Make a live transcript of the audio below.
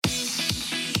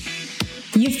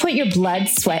You've put your blood,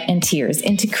 sweat, and tears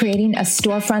into creating a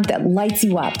storefront that lights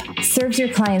you up, serves your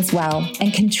clients well,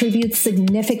 and contributes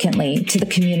significantly to the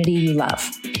community you love.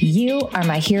 You are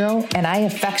my hero, and I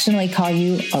affectionately call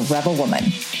you a rebel woman.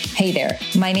 Hey there,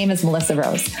 my name is Melissa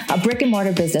Rose, a brick and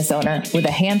mortar business owner with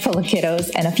a handful of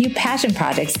kiddos and a few passion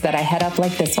projects that I head up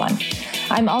like this one.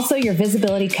 I'm also your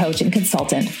visibility coach and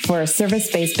consultant for a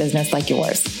service-based business like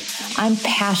yours. I'm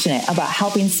passionate about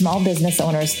helping small business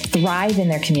owners thrive in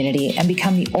their community and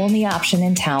become the only option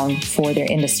in town for their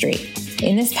industry.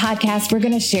 In this podcast, we're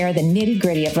going to share the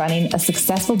nitty-gritty of running a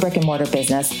successful brick and mortar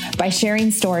business by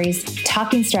sharing stories,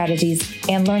 talking strategies,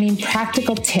 and learning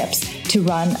practical tips to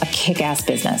run a kick-ass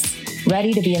business.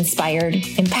 Ready to be inspired,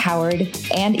 empowered,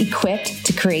 and equipped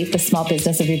to create the small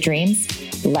business of your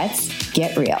dreams? Let's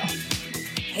get real.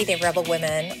 Hey there, Rebel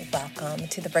Women. Welcome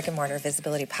to the Brick and Mortar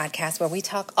Visibility Podcast, where we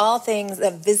talk all things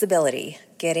of visibility,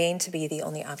 getting to be the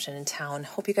only option in town.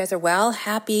 Hope you guys are well,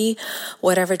 happy,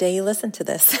 whatever day you listen to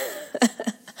this.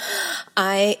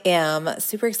 I am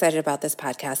super excited about this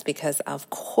podcast because, of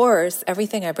course,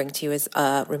 everything I bring to you is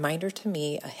a reminder to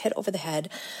me, a hit over the head,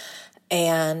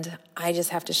 and I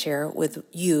just have to share with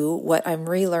you what I'm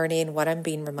relearning, what I'm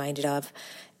being reminded of,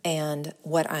 and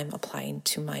what I'm applying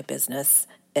to my business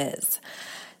is.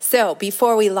 So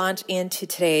before we launch into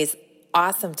today's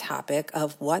awesome topic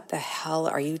of what the hell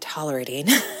are you tolerating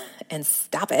and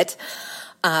stop it,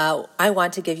 I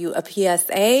want to give you a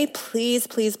PSA. Please,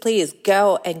 please, please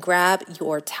go and grab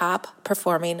your top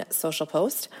performing social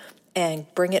post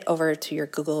and bring it over to your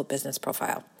Google business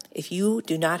profile. If you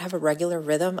do not have a regular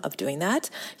rhythm of doing that,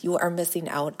 you are missing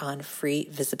out on free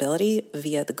visibility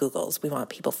via the Googles. We want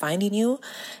people finding you,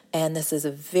 and this is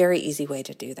a very easy way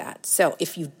to do that. So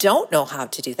if you don't know how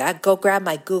to do that, go grab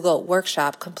my Google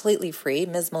workshop completely free,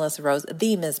 Ms. Melissa Rose,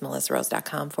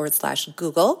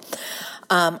 theMsMelissaRose.com/Google.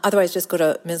 Otherwise, just go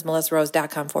to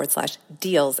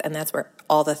MsMelissaRose.com/deals, and that's where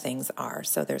all the things are.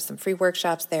 So there's some free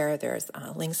workshops there. There's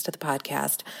links to the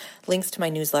podcast, links to my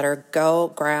newsletter.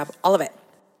 Go grab all of it.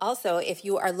 Also, if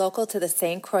you are local to the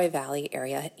St. Croix Valley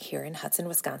area here in Hudson,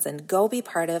 Wisconsin, go be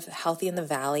part of Healthy in the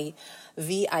Valley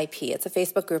VIP. It's a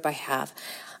Facebook group I have.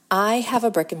 I have a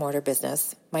brick and mortar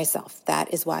business myself.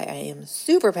 That is why I am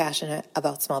super passionate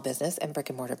about small business and brick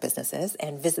and mortar businesses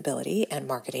and visibility and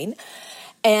marketing.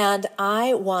 And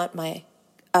I want my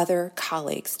other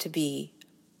colleagues to be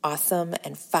awesome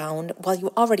and found. Well,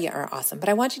 you already are awesome, but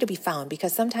I want you to be found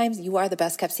because sometimes you are the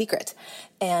best kept secret.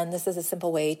 And this is a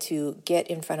simple way to get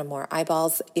in front of more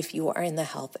eyeballs if you are in the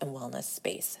health and wellness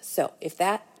space. So if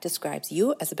that describes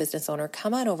you as a business owner,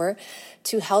 come on over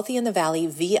to Healthy in the Valley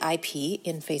VIP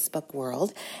in Facebook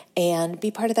world and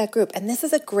be part of that group. And this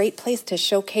is a great place to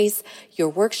showcase your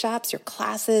workshops, your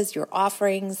classes, your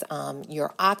offerings,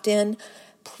 your opt-in.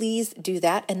 Please do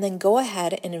that. And then go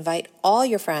ahead and invite all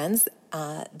your friends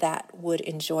that would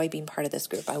enjoy being part of this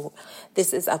group.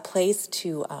 This is a place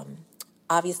to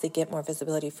obviously get more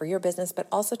visibility for your business, but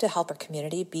also to help our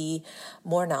community be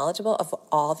more knowledgeable of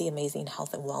all the amazing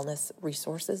health and wellness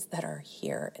resources that are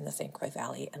here in the St. Croix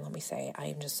Valley. And let me say, I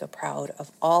am just so proud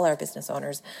of all our business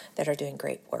owners that are doing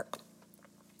great work.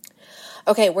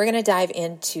 Okay, we're going to dive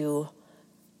into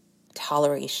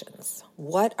tolerations.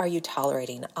 What are you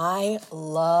tolerating? I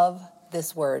love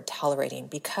this word, tolerating,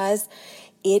 because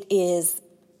it is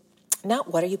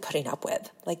not what are you putting up with.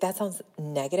 Like that sounds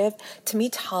negative. To me,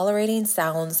 tolerating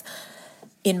sounds,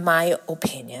 in my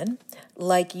opinion,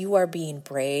 like you are being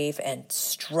brave and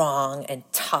strong and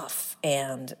tough.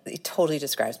 And it totally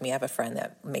describes me. I have a friend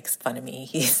that makes fun of me.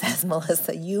 He says,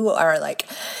 Melissa, you are like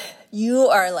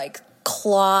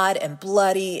clawed and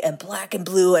bloody and black and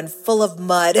blue and full of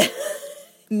mud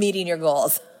meeting your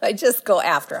goals. I just go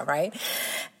after them, right?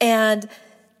 And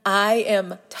I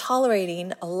am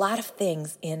tolerating a lot of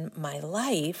things in my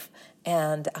life.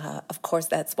 And of course,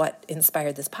 that's what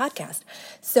inspired this podcast.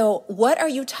 So what are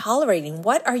you tolerating?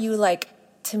 What are you like?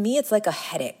 To me, it's like a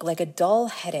headache, like a dull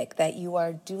headache that you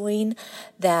are doing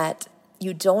that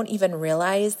you don't even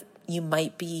realize you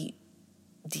might be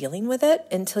dealing with it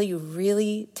until you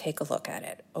really take a look at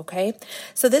it, okay?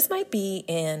 So this might be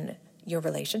in your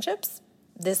relationships.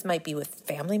 This might be with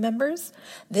family members.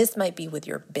 This might be with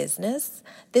your business.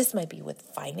 This might be with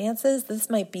finances. This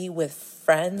might be with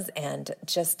friends and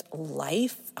just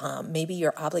life, maybe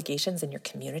your obligations in your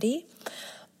community,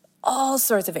 all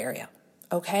sorts of area,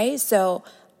 okay? So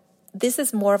this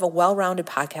is more of a well-rounded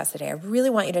podcast today. I really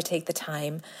want you to take the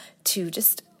time to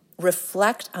just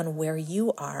reflect on where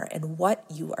you are and what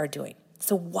you are doing.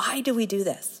 So why do we do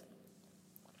this?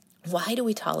 Why do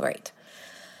we tolerate?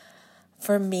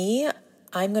 For me,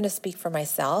 I'm going to speak for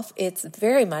myself. It's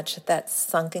very much that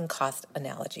sunken cost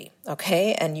analogy,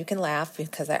 okay? And you can laugh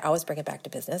because I always bring it back to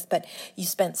business, but you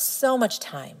spent so much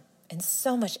time and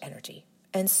so much energy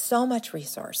and so much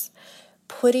resource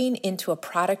putting into a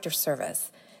product or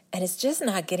service, and it's just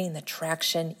not getting the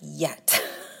traction yet.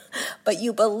 But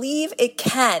you believe it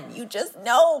can. You just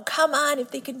know, come on,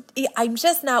 if they can, I'm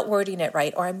just not wording it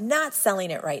right, or I'm not selling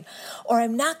it right, or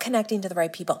I'm not connecting to the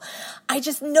right people. I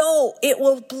just know it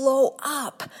will blow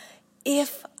up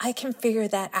if I can figure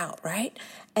that out, right?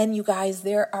 And you guys,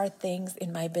 there are things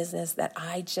in my business that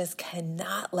I just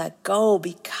cannot let go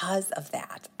because of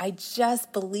that. I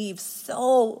just believe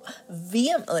so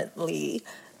vehemently,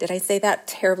 did I say that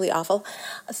terribly awful?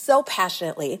 So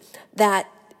passionately that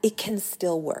it can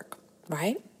still work,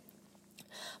 right?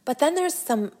 But then there's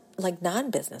some like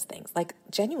non-business things, like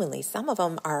genuinely, some of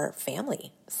them are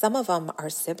family, some of them are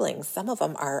siblings, some of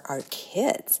them are our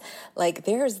kids. Like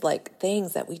there's like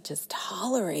things that we just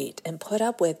tolerate and put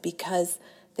up with because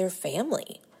they're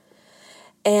family.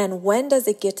 And when does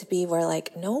it get to be where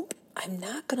like, nope, I'm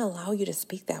not going to allow you to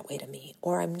speak that way to me,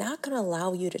 or I'm not going to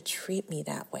allow you to treat me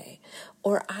that way,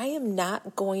 or I am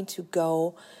not going to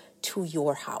go to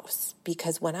your house,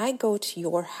 because when I go to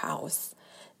your house,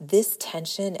 this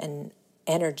tension and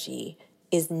energy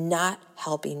is not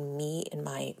helping me in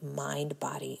my mind,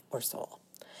 body, or soul.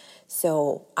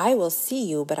 So I will see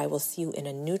you, but I will see you in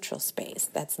a neutral space.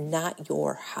 That's not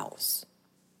your house.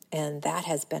 And that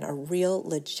has been a real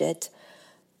legit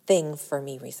thing for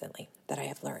me recently that I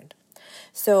have learned.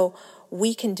 So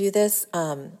we can do this.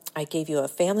 I gave you a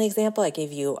family example. I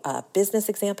gave you a business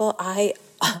example.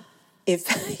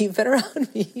 If you've been around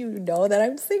me, you know that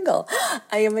I'm single.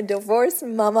 I am a divorced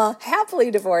mama, happily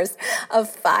divorced, of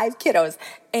 5 kiddos.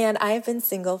 And I have been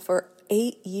single for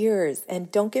 8 years.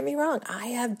 And don't get me wrong, I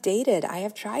have dated. I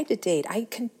have tried to date. I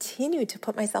continue to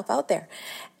put myself out there.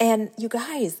 And you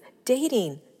guys,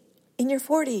 dating in your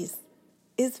 40s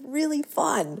is really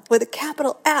fun with a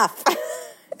capital F.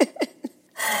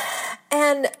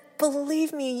 And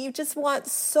believe me, you just want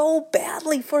so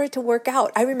badly for it to work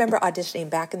out. I remember auditioning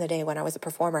back in the day when I was a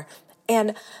performer,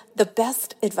 and the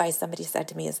best advice somebody said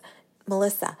to me is,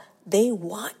 Melissa, they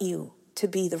want you to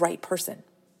be the right person.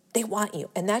 They want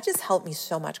you. And that just helped me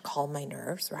so much calm my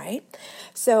nerves, right?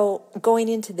 So going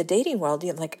into the dating world,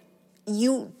 you're like,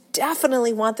 you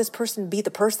definitely want this person to be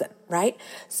the person, right?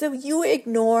 So you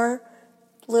ignore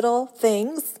little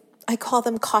things. I call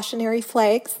them cautionary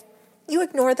flags. You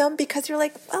ignore them because you're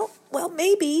like, well,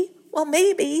 maybe.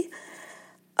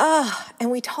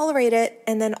 And we tolerate it.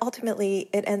 And then ultimately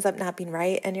it ends up not being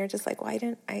right. And you're just like, why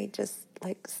didn't I just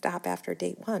like stop after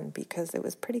date 1? Because it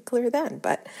was pretty clear then.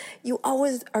 But you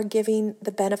always are giving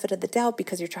the benefit of the doubt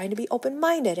because you're trying to be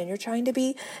open-minded and you're trying to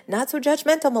be not so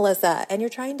judgmental, Melissa. And you're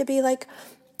trying to be like,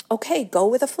 okay, go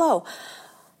with the flow.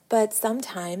 But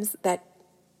sometimes that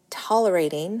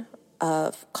tolerating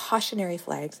of cautionary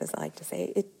flags, as I like to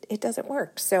say, it doesn't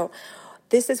work. So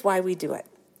this is why we do it.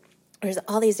 There's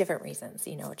all these different reasons,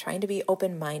 trying to be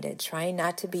open-minded, trying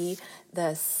not to be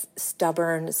the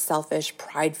stubborn, selfish,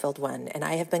 pride-filled one. And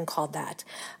I have been called that.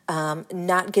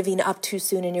 Not giving up too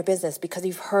soon in your business because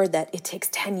you've heard that it takes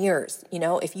 10 years.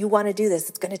 If you want to do this,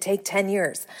 it's going to take 10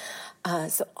 years.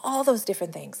 So all those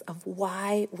different things of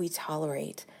why we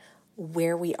tolerate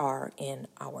where we are in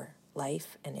our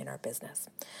life and in our business.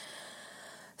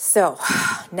 So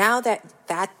now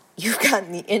that you've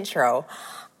gotten the intro,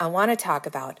 I want to talk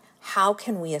about how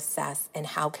can we assess and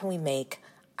how can we make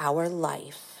our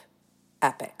life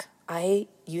epic. I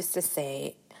used to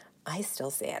say, I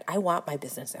still say it, I want my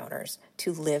business owners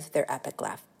to live their epic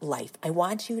life. I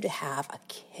want you to have a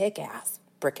kick-ass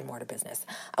brick and mortar business.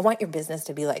 I want your business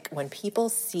to be like when people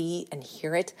see and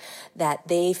hear it, that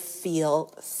they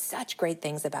feel such great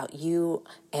things about you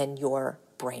and your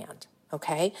brand,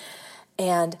 okay?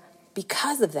 And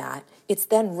because of that, it's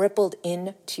then rippled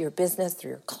into your business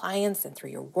through your clients and through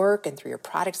your work and through your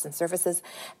products and services.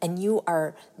 And you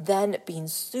are then being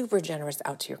super generous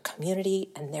out to your community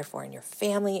and therefore in your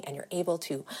family. And you're able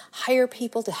to hire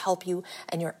people to help you.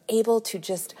 And you're able to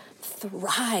just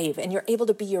thrive. And you're able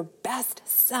to be your best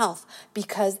self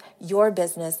because your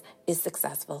business is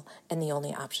successful and the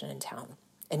only option in town.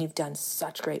 And you've done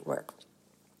such great work.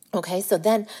 Okay, so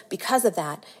then because of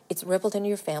that, it's rippled into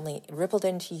your family, rippled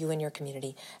into you and your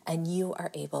community, and you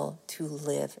are able to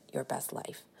live your best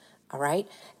life. All right?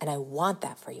 And I want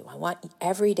that for you. I want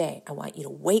every day, I want you to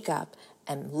wake up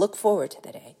and look forward to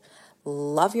the day,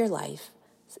 love your life,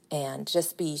 and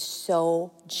just be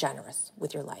so generous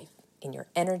with your life, in your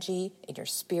energy, in your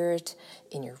spirit,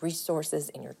 in your resources,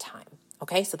 in your time.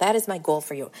 Okay, so that is my goal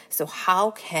for you. So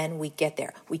how can we get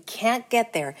there? We can't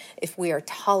get there if we are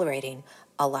tolerating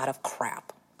a lot of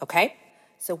crap, okay?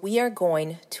 So we are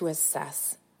going to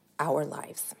assess our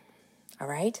lives, all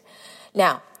right?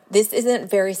 Now, this isn't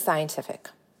very scientific.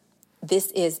 This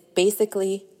is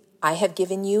basically, I have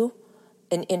given you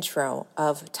an intro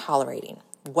of tolerating,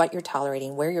 what you're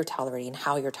tolerating, where you're tolerating,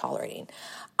 how you're tolerating.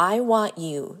 I want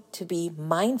you to be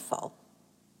mindful.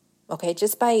 Okay,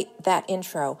 just by that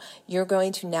intro, you're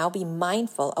going to now be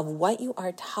mindful of what you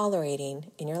are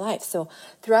tolerating in your life. So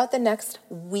throughout the next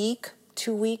week,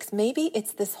 2 weeks, maybe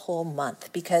it's this whole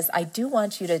month, because I do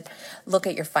want you to look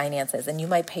at your finances, and you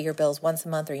might pay your bills once a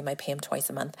month or you might pay them twice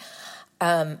a month.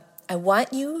 I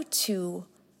want you to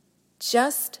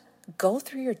just go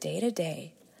through your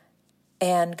day-to-day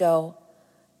and go,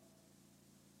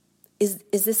 is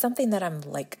this something that I'm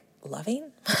like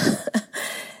loving?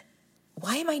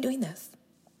 Why am I doing this?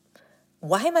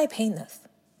 Why am I paying this?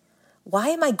 Why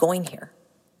am I going here?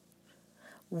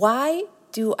 Why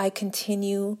do I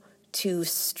continue to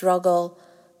struggle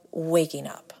waking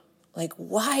up? Like,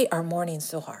 why are mornings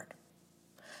so hard?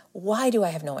 Why do I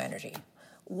have no energy?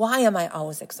 Why am I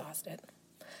always exhausted?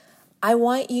 I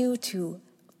want you to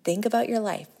think about your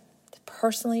life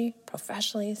personally,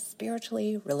 professionally,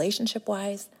 spiritually,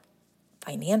 relationship-wise,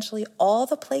 financially, all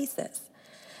the places.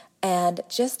 And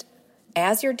just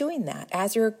as you're doing that,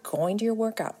 as you're going to your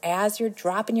workout, as you're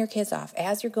dropping your kids off,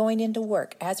 as you're going into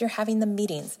work, as you're having the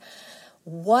meetings,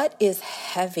 what is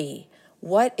heavy?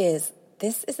 This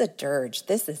is a dirge.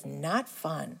 This is not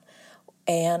fun.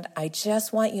 And I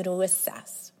just want you to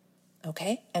assess,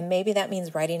 okay? And maybe that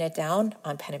means writing it down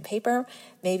on pen and paper.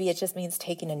 Maybe it just means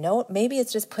taking a note. Maybe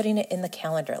it's just putting it in the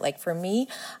calendar. Like for me,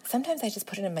 sometimes I just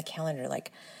put it in my calendar,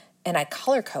 and I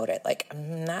color code it. Like,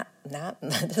 I'm not,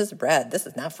 this is red. This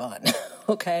is not fun,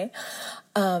 okay?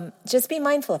 Just be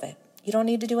mindful of it. You don't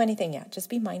need to do anything yet. Just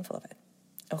be mindful of it,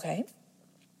 okay?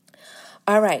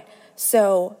 All right,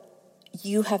 so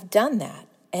you have done that,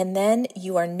 and then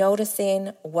you are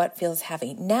noticing what feels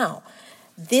heavy. Now,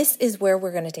 this is where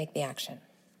we're going to take the action,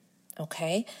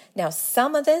 okay? Now,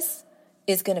 some of this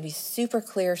is going to be super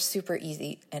clear, super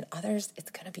easy, and others, it's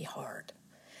going to be hard.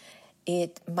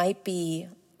 It might be,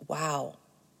 wow,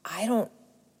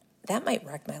 that might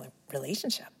wreck my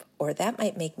relationship, or that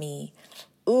might make me,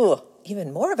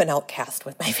 even more of an outcast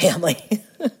with my family,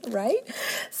 right?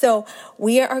 So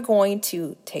we are going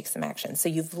to take some action. So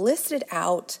you've listed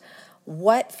out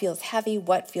what feels heavy,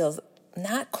 what feels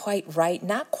not quite right,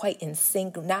 not quite in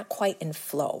sync, not quite in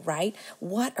flow, right?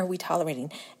 What are we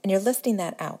tolerating? And you're listing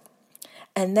that out.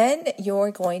 And then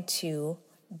you're going to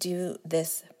do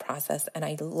this process. And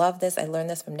I love this. I learned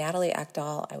this from Natalie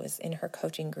Ekdahl. I was in her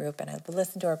coaching group and I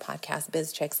listened to her podcast,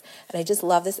 Biz Chicks. And I just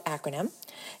love this acronym,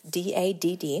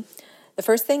 DADD. The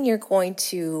first thing you're going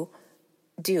to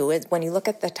do is when you look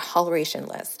at the toleration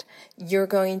list, you're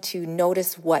going to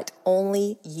notice what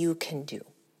only you can do.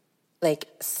 Like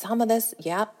some of this,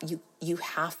 you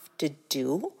have to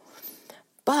do,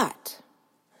 but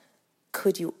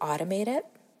could you automate it?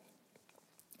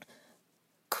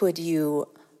 Could you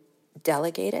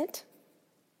delegate it?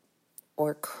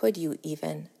 Or could you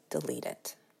even delete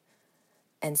it?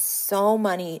 And so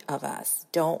many of us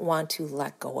don't want to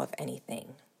let go of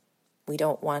anything. We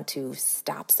don't want to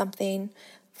stop something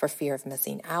for fear of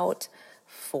missing out,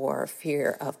 for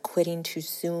fear of quitting too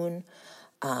soon.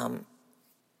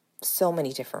 So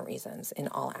many different reasons in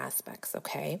all aspects,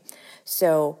 okay?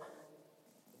 So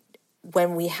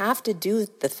when we have to do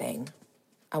the thing,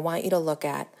 I want you to look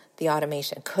at the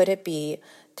automation. Could it be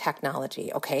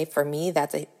technology? Okay, for me,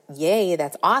 that's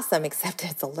that's awesome, except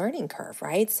it's a learning curve,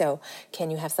 right? So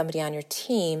can you have somebody on your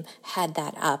team head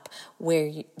that up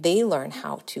where they learn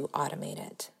how to automate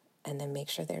it, and then make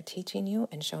sure they're teaching you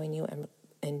and showing you and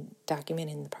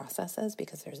documenting the processes,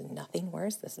 because there's nothing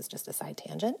worse. This is just a side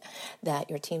tangent, that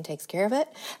your team takes care of it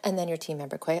and then your team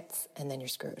member quits and then you're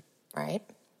screwed, right?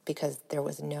 Because there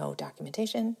was no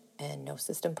documentation and no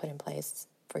system put in place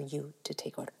for you to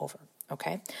take it over,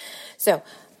 okay? So,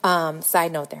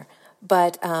 side note there.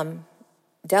 But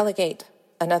delegate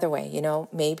another way,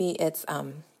 maybe it's,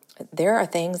 there are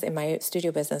things in my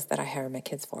studio business that I hire my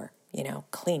kids for,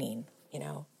 cleaning,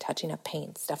 touching up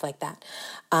paint, stuff like that.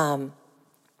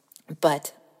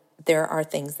 But there are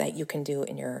things that you can do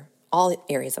in all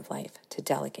areas of life to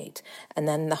delegate. And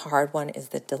then the hard one is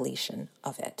the deletion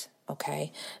of it,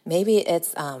 okay? Maybe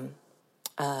it's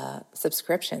a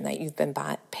subscription that you've been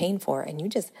paying for and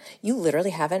you literally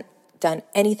haven't done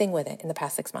anything with it in the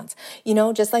past 6 months.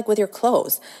 Just like with your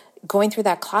clothes, going through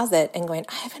that closet and going,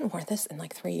 I haven't worn this in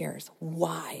like 3 years.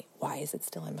 Why? Why is it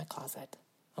still in my closet?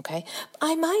 Okay.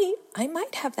 I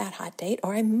might have that hot date,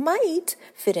 or I might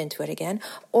fit into it again,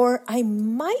 or I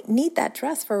might need that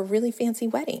dress for a really fancy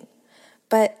wedding.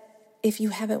 But if you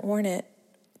haven't worn it,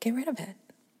 get rid of it.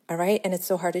 All right. And it's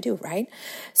so hard to do, right?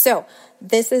 So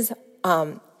this is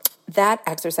that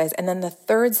exercise. And then the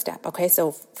third step. Okay.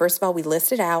 So first of all, we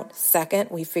listed out. Second,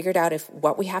 we figured out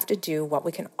what we have to do, what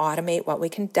we can automate, what we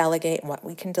can delegate, and what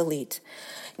we can delete.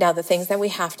 Now, the things that we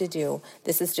have to do,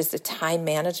 this is just a time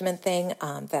management thing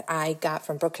that I got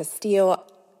from Brooke Castillo.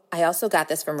 I also got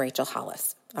this from Rachel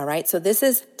Hollis. All right. So this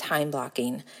is time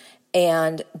blocking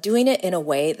and doing it in a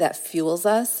way that fuels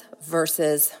us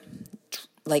versus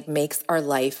like makes our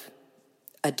life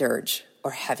a dirge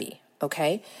or heavy.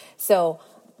 Okay. So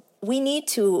we need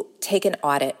to take an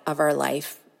audit of our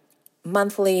life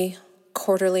monthly,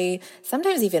 quarterly,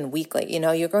 sometimes even weekly.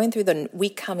 You're going through the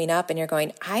week coming up and you're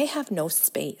going, I have no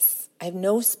space. I have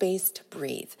no space to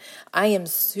breathe. I am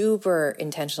super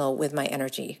intentional with my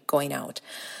energy going out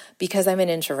because I'm an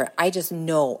introvert. I just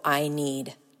know I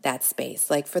need that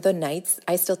space. Like for the nights,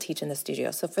 I still teach in the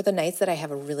studio. So for the nights that I have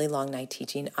a really long night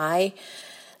teaching, I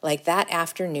like that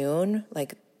afternoon,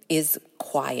 is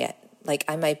quiet. Like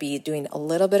I might be doing a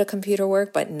little bit of computer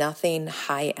work, but nothing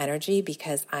high energy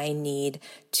because I need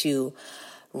to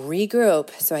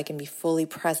regroup so I can be fully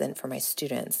present for my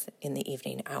students in the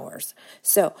evening hours.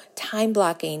 So time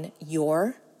blocking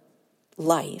your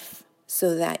life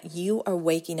so that you are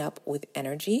waking up with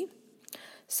energy,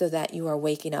 so that you are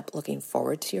waking up looking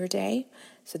forward to your day,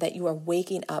 so that you are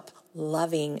waking up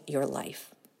loving your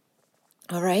life.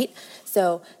 All right.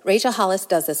 So Rachel Hollis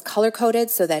does this color-coded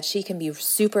so that she can be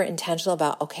super intentional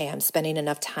about, okay, I'm spending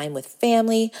enough time with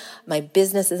family. My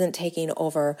business isn't taking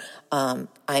over. I'm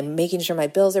making sure my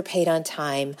bills are paid on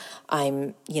time.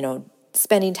 I'm,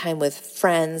 spending time with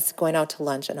friends, going out to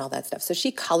lunch and all that stuff. So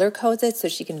she color codes it so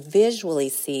she can visually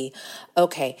see,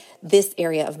 okay, this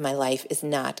area of my life is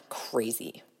not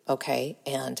crazy. Okay.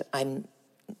 And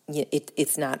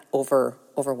it's not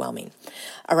overwhelming.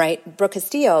 All right. Brooke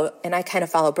Castillo, and I kind of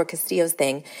follow Brooke Castillo's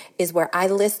thing, is where I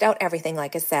list out everything,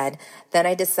 like I said, then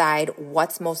I decide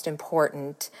what's most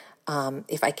important.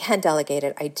 If I can delegate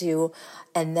it, I do.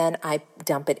 And then I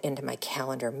dump it into my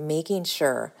calendar, making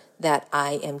sure that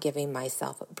I am giving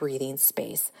myself breathing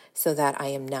space so that I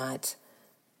am not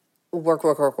work,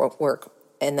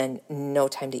 and then no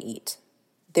time to eat.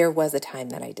 There was a time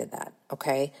that I did that,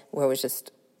 okay, where it was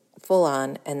just full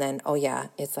on, and then, oh yeah,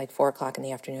 it's like 4:00 in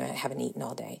the afternoon, I haven't eaten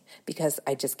all day because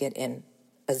I just get in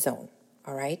a zone,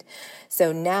 all right?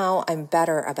 So now I'm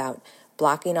better about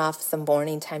blocking off some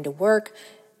morning time to work,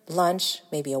 lunch,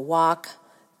 maybe a walk,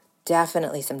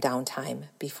 definitely some downtime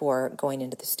before going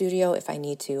into the studio if I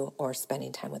need to, or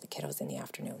spending time with the kiddos in the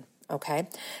afternoon, okay?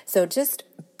 So just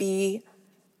be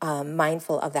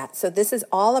mindful of that. So this is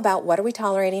all about what are we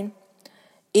tolerating?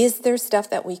 Is there stuff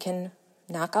that we can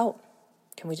knock out?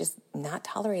 Can we just not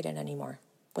tolerate it anymore?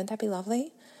 Wouldn't that be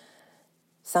lovely?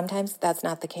 Sometimes that's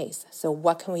not the case. So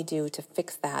what can we do to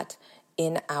fix that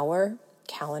in our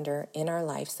calendar, in our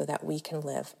life, so that we can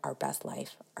live our best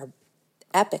life, our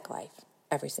epic life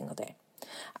every single day?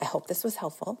 I hope this was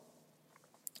helpful.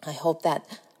 I hope that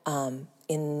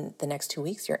in the next 2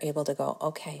 weeks, you're able to go,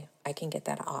 okay, I can get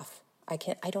that off. I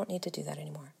don't need to do that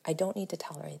anymore. I don't need to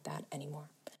tolerate that anymore.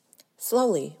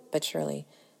 Slowly but surely,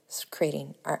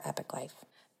 creating our epic life.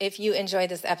 If you enjoyed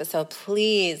this episode,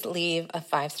 please leave a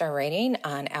 5-star rating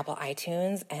on Apple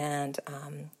iTunes and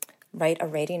write a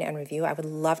rating and review. I would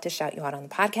love to shout you out on the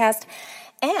podcast,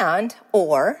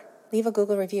 or leave a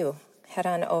Google review. Head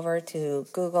on over to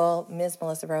Google, Ms.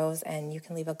 Melissa Rose, and you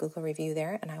can leave a Google review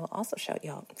there, and I will also shout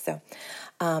you out. So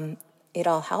it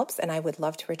all helps, and I would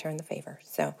love to return the favor.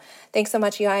 So thanks so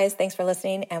much, you guys. Thanks for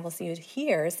listening, and we'll see you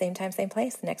here, same time, same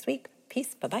place, next week.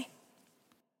 Peace. Bye-bye.